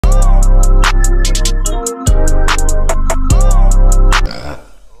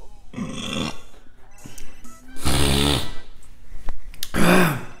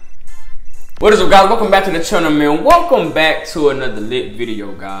What is up, guys? Welcome back to the channel, man. Welcome back to another lit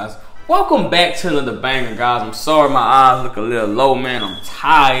video, guys. Welcome back to another banger, guys. I'm sorry my eyes look a little low, man. I'm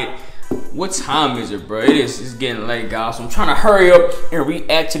tired. What time is it, bro? It's getting late, guys. So I'm trying to hurry up and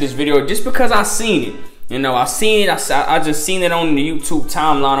react to this video just because I seen it. You know, I seen it. I just seen it on the YouTube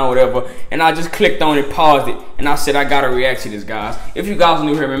timeline or whatever, and I just clicked on it, paused it, and I said I gotta react to this, guys. If you guys are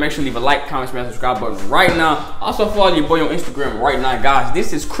new here, man, make sure to leave a like, comment, smash, subscribe button right now. Also follow your boy on Instagram right now, guys.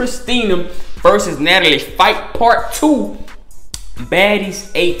 This is Christina versus Natalie fight part 2,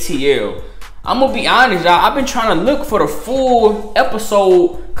 Baddies ATL. I'm gonna be honest, y'all. I've been trying to look for the full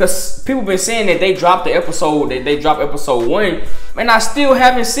episode because people been saying that they dropped the episode, they dropped episode 1, and I still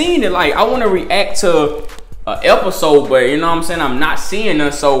haven't seen it. Like, I want to react to an episode, but you know what I'm saying, I'm not seeing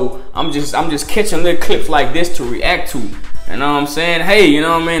it, so I'm just catching little clips like this to react to. You know what I'm saying? Hey, you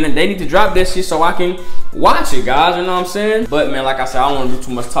know what I mean? They need to drop this shit so I can watch it, guys. You know what I'm saying? But man, like I said, I don't want to do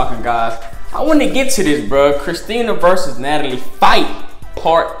too much talking, guys. I want to get to this, bro. Christina versus Natalie fight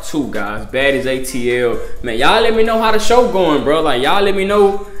part 2, guys. Baddies ATL. Man, y'all let me know how the show going, bro. Like, y'all let me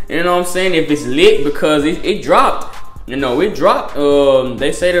know, you know what I'm saying, if it's lit, because it dropped. You know, it dropped.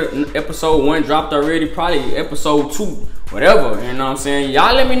 They say the episode 1 dropped already, probably episode 2, whatever. You know what I'm saying?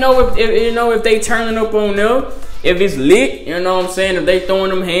 Y'all let me know if you know, if they turning up on there, if it's lit, you know what I'm saying, if they throwing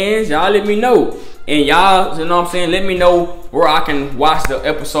them hands, y'all let me know. And y'all, you know what I'm saying, let me know where I can watch the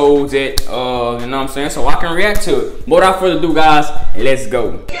episodes at, you know what I'm saying, so I can react to it. But without further ado, guys, let's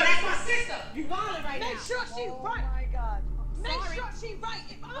go. Yeah, that's my sister. You violent right now. Make sure she right. Oh my God. Make sure she right.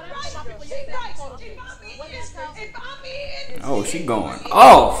 If I'm right, she right. If I'm in. Oh, she going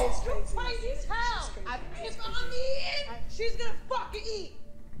off. If I'm in, she's gonna fucking eat.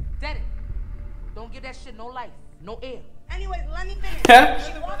 Daddy, don't give that shit no life, no air. Anyways, let me finish.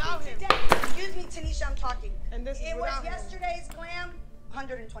 Excuse me, Tanisha, I'm talking. And this is it was without him. yesterday's glam,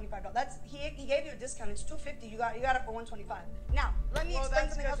 $125. That's he gave you a discount. It's $250. You got it for $125. Now, let me explain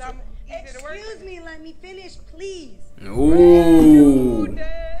something else. Excuse me, let me finish, please. Ooh.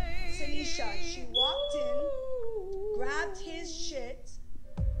 Tanisha, she walked in, grabbed his shit.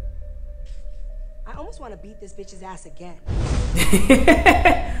 I almost want to beat this bitch's ass again.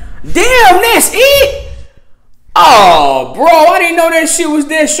 Damn, that's it. Oh, bro, I didn't know that shit was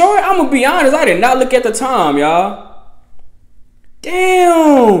that short. I'm gonna be honest, I did not look at the time, y'all.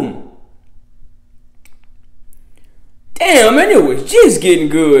 Damn, man, it was just getting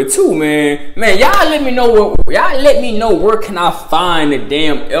good too, man. Man, y'all let me know where can I find the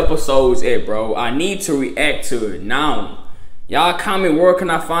damn episodes at, bro. I need to react to it now. Y'all comment where can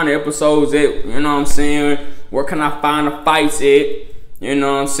I find the episodes at, you know what I'm saying? Where can I find the fights at? You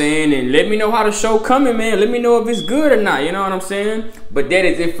know what I'm saying? And let me know how the show coming, man. Let me know if it's good or not. You know what I'm saying? But that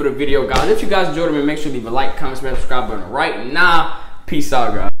is it for the video, guys. If you guys enjoyed it, man, make sure to leave a like, comment, smash, subscribe button right now. Peace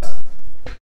out, guys.